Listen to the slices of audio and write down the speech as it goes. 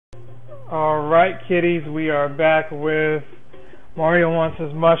Alright, kiddies, we are back with Mario Wants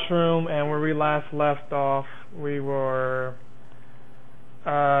His Mushroom, and where we last left off, we were,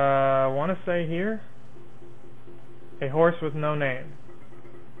 I want to say here, a horse with no name.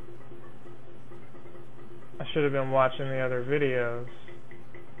 I should have been watching the other videos,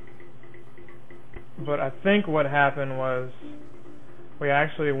 but I think what happened was we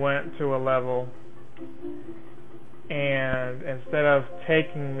actually went to a level, and instead of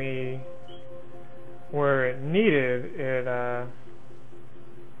taking me where it needed,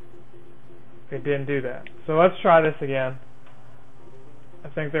 it didn't do that. So let's try this again. I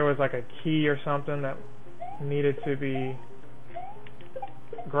think there was like a key or something that needed to be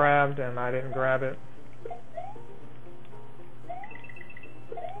grabbed, and I didn't grab it.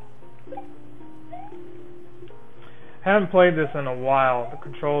 Haven't played this in a while. The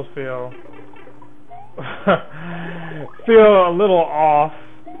controls feel a little off,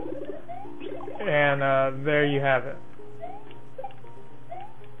 and there you have it.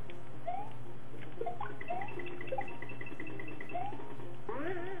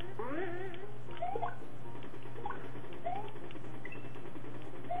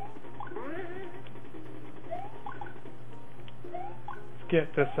 Let's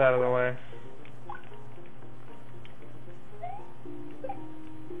get this out of the way.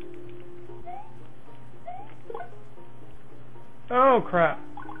 Oh crap.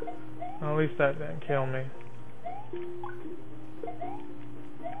 Well, at least that didn't kill me.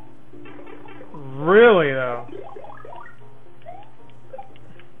 Really though?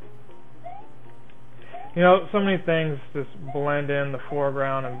 You know, so many things just blend in the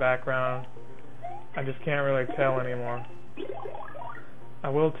foreground and background. I just can't really tell anymore. I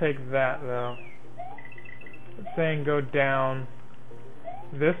will take that though. It's saying go down.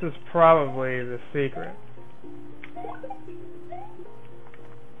 This is probably the secret.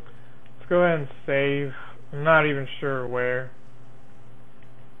 Go ahead and save. I'm not even sure where.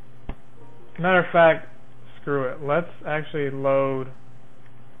 Matter of fact, screw it. Let's actually load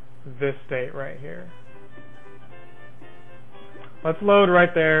this state right here. Let's load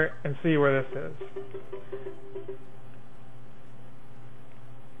right there and see where this is.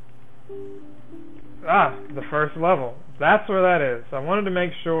 Ah, the first level. That's where that is. I wanted to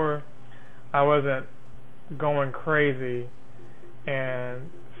make sure I wasn't going crazy and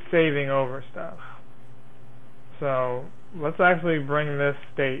saving over stuff. So let's actually bring this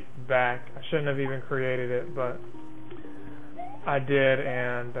state back. I shouldn't have even created it, but I did.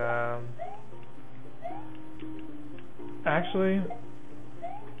 And actually,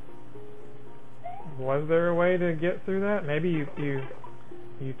 was there a way to get through that? Maybe you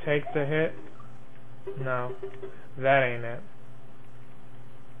take the hit. No, that ain't it.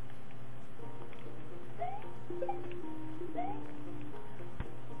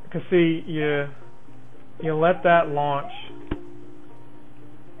 Cause see, you let that launch.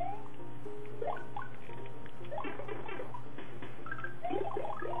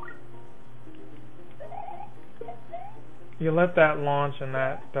 You let that launch, and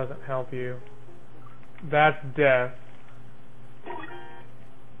that doesn't help you. That's death.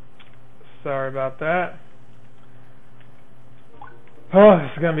 Sorry about that. Oh,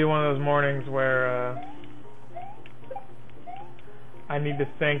 this is gonna be one of those mornings where I need to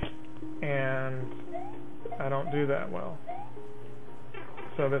think, and I don't do that well.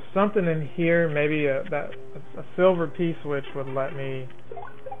 So there's something in here, maybe a silver P-switch would let me.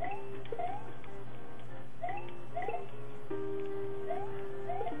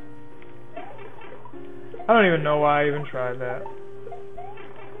 I don't even know why I even tried that.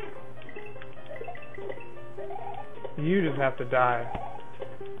 You just have to die.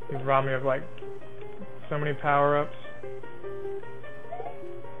 You've robbed me of like so many power-ups.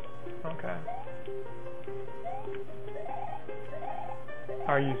 Okay.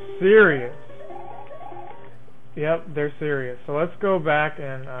 Are you serious? Yep, they're serious. So let's go back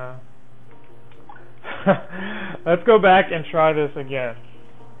and let's go back and try this again.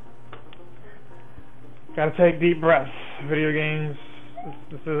 Gotta take deep breaths. Video games.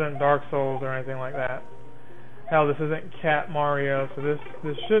 This isn't Dark Souls or anything like that. Hell, this isn't Cat Mario, so this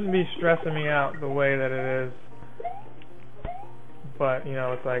shouldn't be stressing me out the way that it is. But, you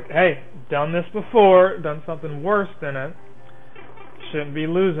know, it's like, hey, done this before, done something worse than it. Shouldn't be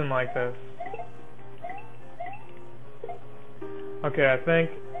losing like this. Okay, I think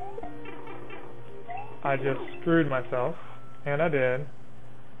I just screwed myself, and I did.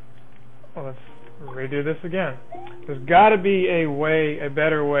 Well, let's redo this again. There's got to be a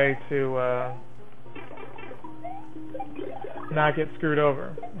better way to not get screwed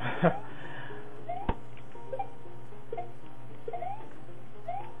over.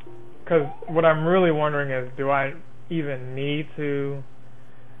 because what I'm really wondering is, do I even need to,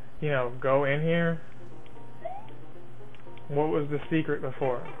 you know, go in here? What was the secret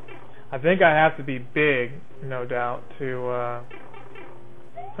before? I think I have to be big, no doubt, to, oh,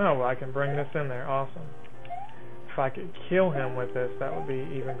 well, I can bring this in there. Awesome. If I could kill him with this, that would be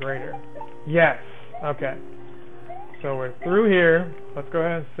even greater. Yes. Okay. So we're through here. Let's go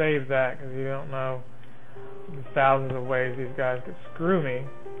ahead and save that, because you don't know the thousands of ways these guys could screw me.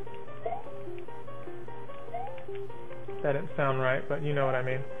 That didn't sound right, but you know what I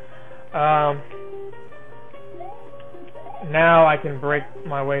mean. Now I can break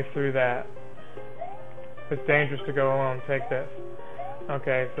my way through that. It's dangerous to go alone. Take this.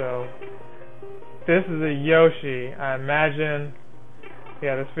 Okay, so this is a Yoshi. I imagine,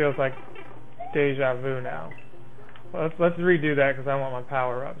 yeah, this feels like deja vu now. Well, let's redo that because I want my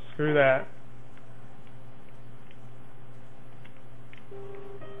power up. Screw that.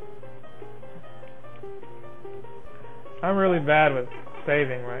 I'm really bad with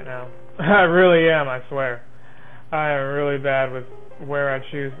saving right now. I really am, I swear. I am really bad with where I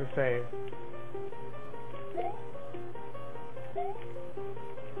choose to save.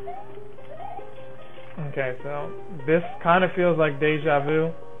 Okay, so this kind of feels like deja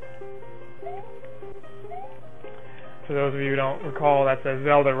vu. For those of you who don't recall, that's a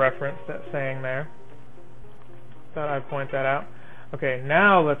Zelda reference that's saying there. Thought I'd point that out. Okay,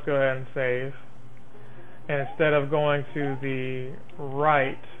 now let's go ahead and save. And instead of going to the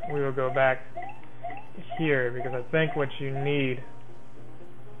right, we will go back here, because I think what you need,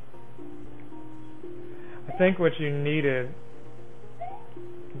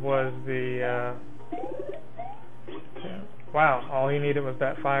 was the, wow, all he needed was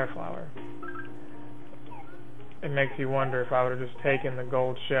that fire flower. It makes you wonder if I would have just taken the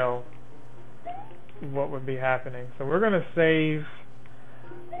gold shell, what would be happening. So we're going to save,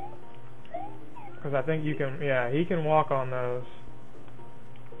 because I think you can, yeah, he can walk on those.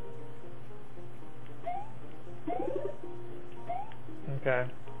 Okay.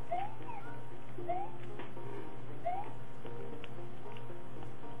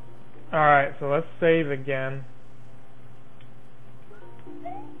 Alright, so let's save again.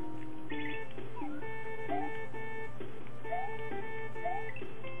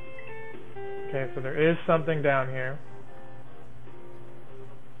 Okay, so there is something down here.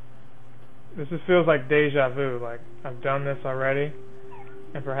 This just feels like deja vu, like I've done this already,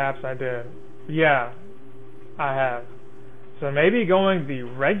 and perhaps I did. Yeah, I have. So maybe going the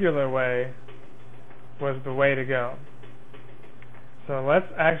regular way was the way to go. So let's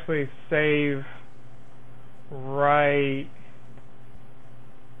actually save right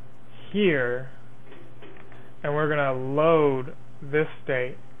here, and we're going to load this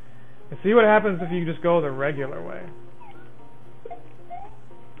state. And see what happens if you just go the regular way.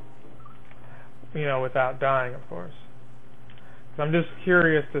 You know, without dying, of course. So I'm just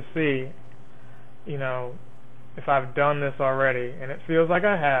curious to see, you know, if I've done this already, and it feels like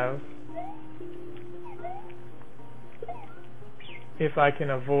I have. If I can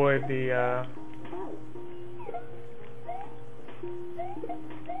avoid the, oh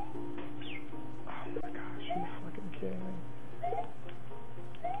my gosh, are you fucking kidding me?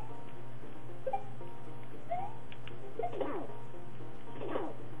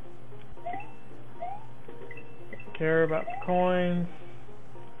 Care about the coins,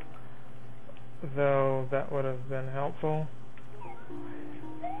 though that would have been helpful.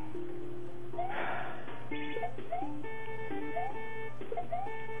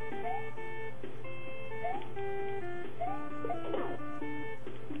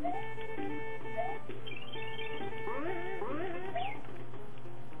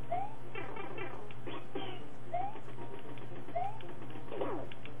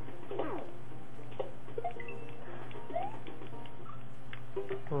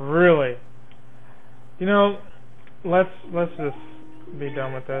 Really? You know, let's just be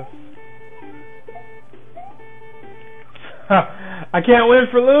done with this. I can't win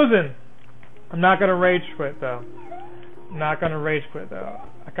for losing. I'm not gonna rage quit though.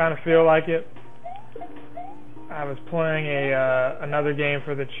 I kind of feel like it. I was playing another game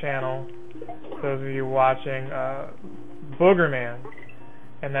for the channel. Those of you watching, Boogerman,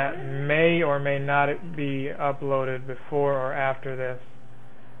 and that may or may not be uploaded before or after this.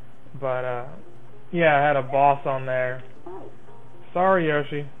 But yeah, I had a boss on there. Sorry,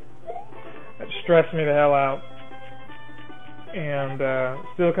 Yoshi. That stressed me the hell out. And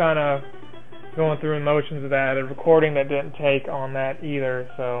still kind of going through emotions of that. A recording that didn't take on that either,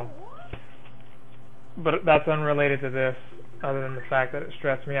 so. But that's unrelated to this, other than the fact that it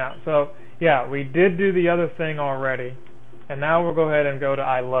stressed me out. So, yeah, we did do the other thing already. And now we'll go ahead and go to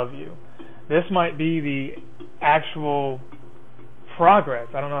I love you. This might be the actual progress.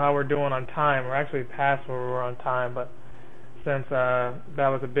 I don't know how we're doing on time. We're actually past where we were on time, but since that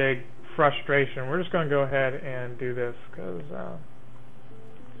was a big frustration, we're just going to go ahead and do this.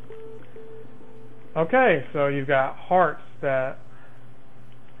 Okay, so you've got hearts that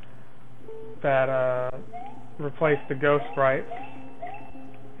replace the ghost sprites,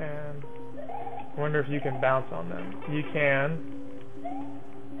 and I wonder if you can bounce on them. You can.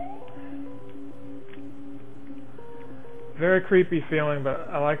 Very creepy feeling, but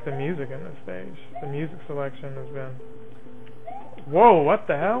I like the music in this stage. The music selection has been... Whoa, what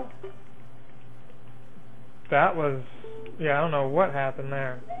the hell? That was... Yeah, I don't know what happened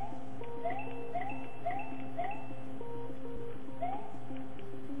there.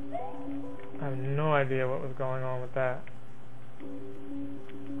 I have no idea what was going on with that.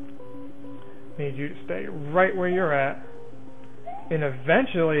 Need you to stay right where you're at. And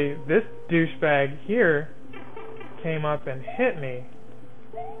eventually, this douchebag here came up and hit me.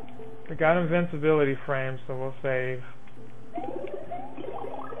 We got invincibility frames, so we'll save.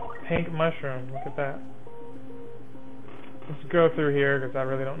 Pink mushroom, look at that. Let's go through here because I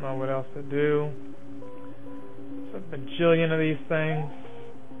really don't know what else to do. There's a bajillion of these things.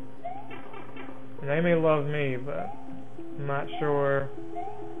 And they may love me, but I'm not sure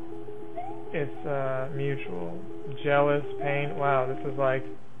it's mutual. Jealous, pain. Wow, this is like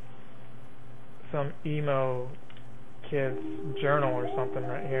some emo kid's journal or something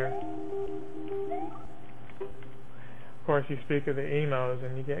right here. Of course, you speak of the emos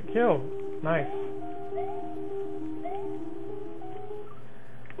and you get killed. Nice.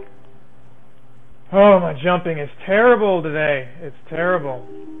 Oh, my jumping is terrible today. It's terrible.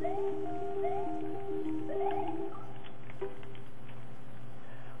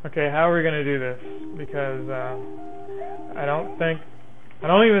 Okay, how are we going to do this? Because I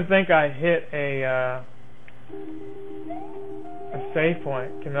don't even think I hit a save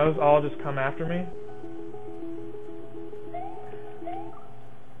point. Can those all just come after me?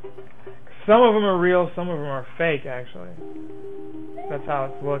 Some of them are real, some of them are fake, actually. That's how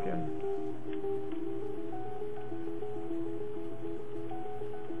it's looking.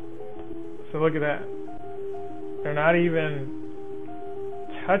 So look at that. They're not even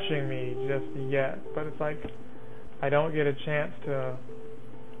touching me just yet, but it's like I don't get a chance to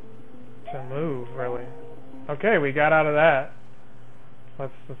move, really. Okay, we got out of that.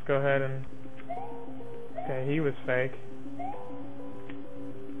 Let's go ahead and... Okay, he was fake.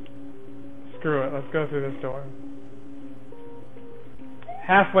 Screw it, let's go through this door.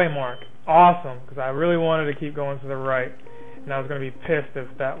 Halfway mark. Awesome, because I really wanted to keep going to the right, and I was going to be pissed if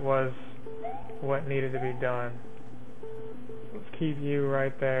that was what needed to be done. Let's keep you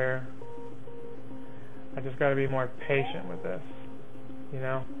right there. I just got to be more patient with this, you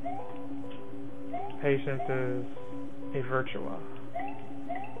know? Patience is a virtue.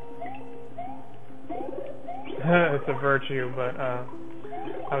 It's a virtue, but I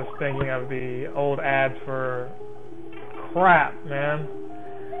was thinking of the old ads for crap, man.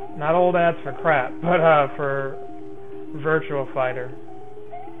 Not old ads for crap, but for Virtua Fighter.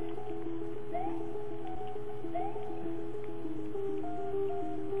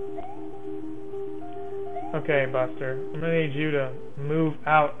 Okay, Buster, I'm gonna need you to move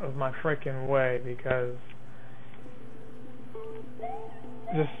out of my freaking way because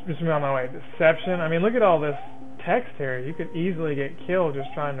just move out of my way. Deception. I mean, look at all this text here. You could easily get killed just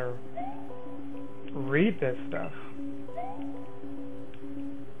trying to read this stuff.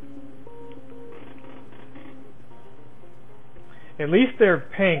 At least they're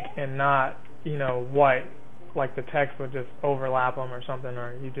pink and not, you know, white. Like the text would just overlap them or something,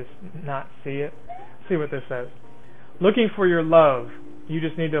 or you just not see it. See what this says. Looking for your love. You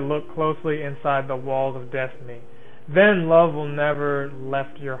just need to look closely inside the walls of destiny. Then love will never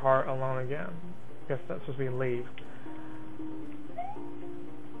left your heart alone again. I guess that's supposed to be leave.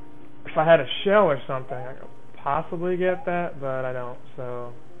 If I had a shell or something, I could possibly get that, but I don't,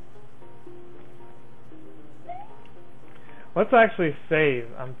 so... Let's actually save.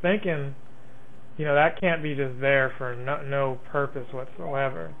 I'm thinking, you know, that can't be just there for no purpose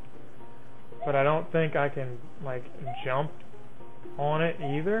whatsoever. But I don't think I can, like, jump on it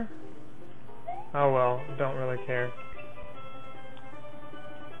either. Oh well, don't really care.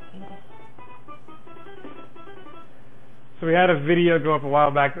 So we had a video go up a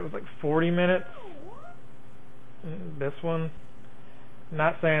while back that was like 40 minutes. This one,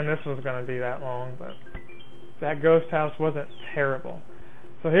 not saying this was going to be that long, but that ghost house wasn't terrible.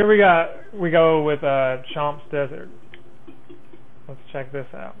 So here we go with Chomp's Desert. Let's check this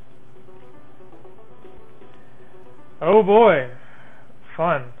out. Oh boy,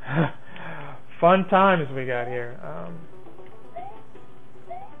 fun. Fun times we got here.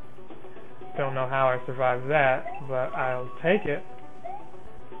 Don't know how I survived that, but I'll take it.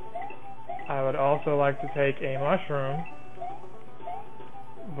 I would also like to take a mushroom,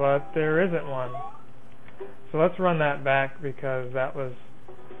 but there isn't one. So let's run that back because that was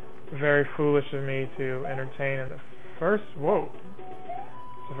very foolish of me to entertain in the first. Whoa,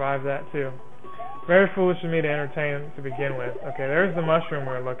 survived that too. Very foolish of me to entertain to begin with. Okay, there's the mushroom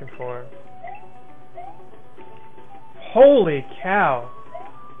we were looking for. Holy cow!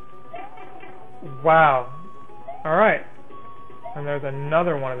 Wow. Alright. And there's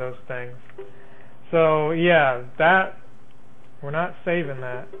another one of those things. So, yeah, that... We're not saving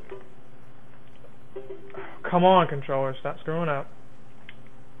that. Come on, controller, stop screwing up.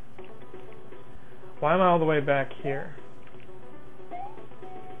 Why am I all the way back here?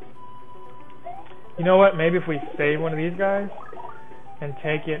 You know what? Maybe if we save one of these guys and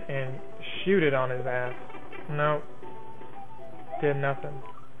take it and shoot it on his ass. Nope. Did nothing.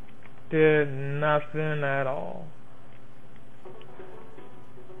 Did nothing at all.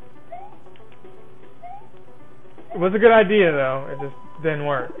 It was a good idea though, it just didn't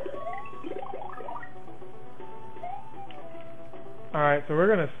work. Alright, so we're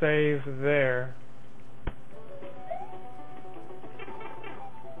gonna save there.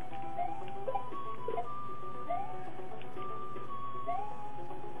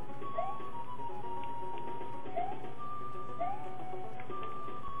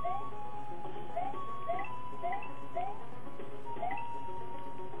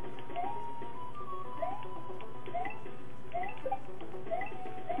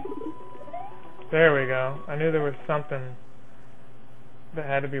 There we go. I knew there was something that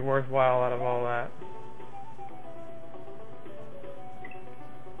had to be worthwhile out of all that.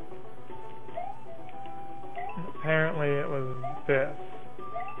 Apparently it was this.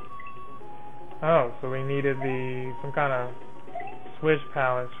 Oh, so we needed some kind of switch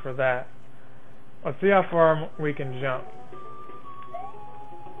pallets for that. Let's see how far we can jump.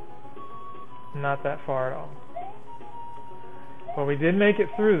 Not that far at all. But we did make it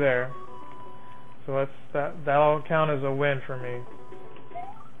through there. So that'll count as a win for me.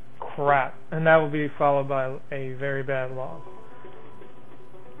 Crap. And that will be followed by a very bad loss.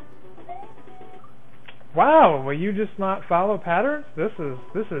 Wow, will you just not follow patterns? This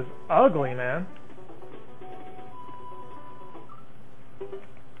is ugly, man.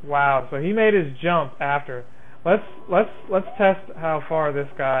 Wow, so he made his jump after. Let's test how far this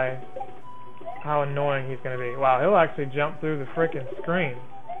guy, how annoying he's gonna be. Wow, he'll actually jump through the frickin' screen.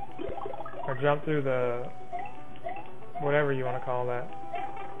 Or jump through the whatever you want to call that.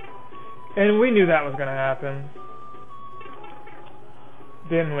 And we knew that was going to happen.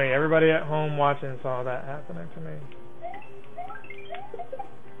 Didn't we? Everybody at home watching saw that happening to me.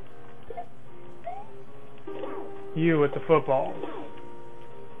 You with the footballs.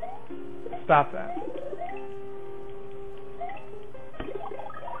 Stop that.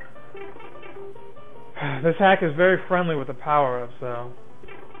 This hack is very friendly with the power-up, so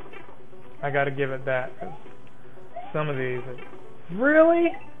I gotta give it that, because some of these are...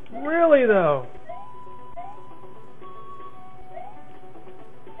 Really? Really, though?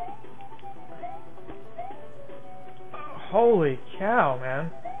 Holy cow,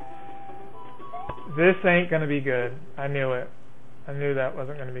 man. This ain't gonna be good. I knew it. I knew that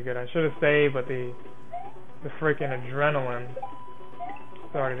wasn't gonna be good. I should have saved, but the freaking adrenaline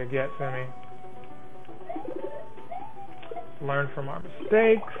started to get to me. Learn from our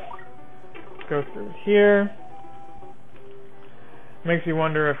mistakes. Go through here. Makes you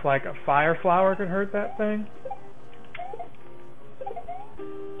wonder if like a fire flower could hurt that thing.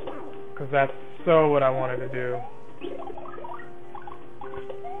 Because that's so what I wanted to do.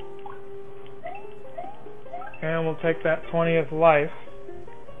 And we'll take that 20th life.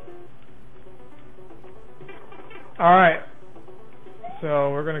 Alright. So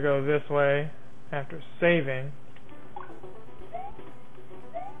we're going to go this way after saving.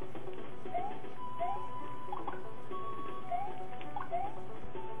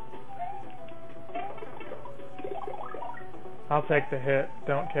 I'll take the hit,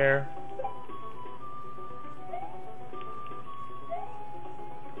 don't care.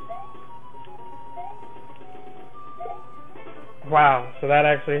 Wow, so that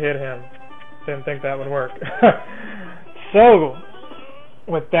actually hit him. Didn't think that would work. So,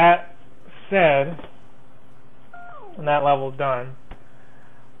 with that said, and that level done,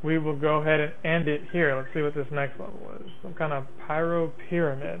 we will go ahead and end it here. Let's see what this next level is. Some kind of pyro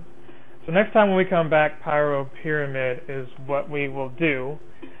pyramid. So next time when we come back, Pyro Pyramid is what we will do.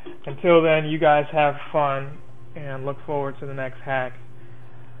 Until then, you guys have fun. and look forward to the next hack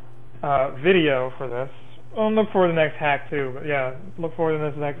video for this. Well, look forward to the next hack too, but yeah, look forward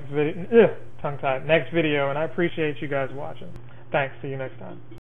to this next video. Tongue-tied. Next video, and I appreciate you guys watching. Thanks. See you next time.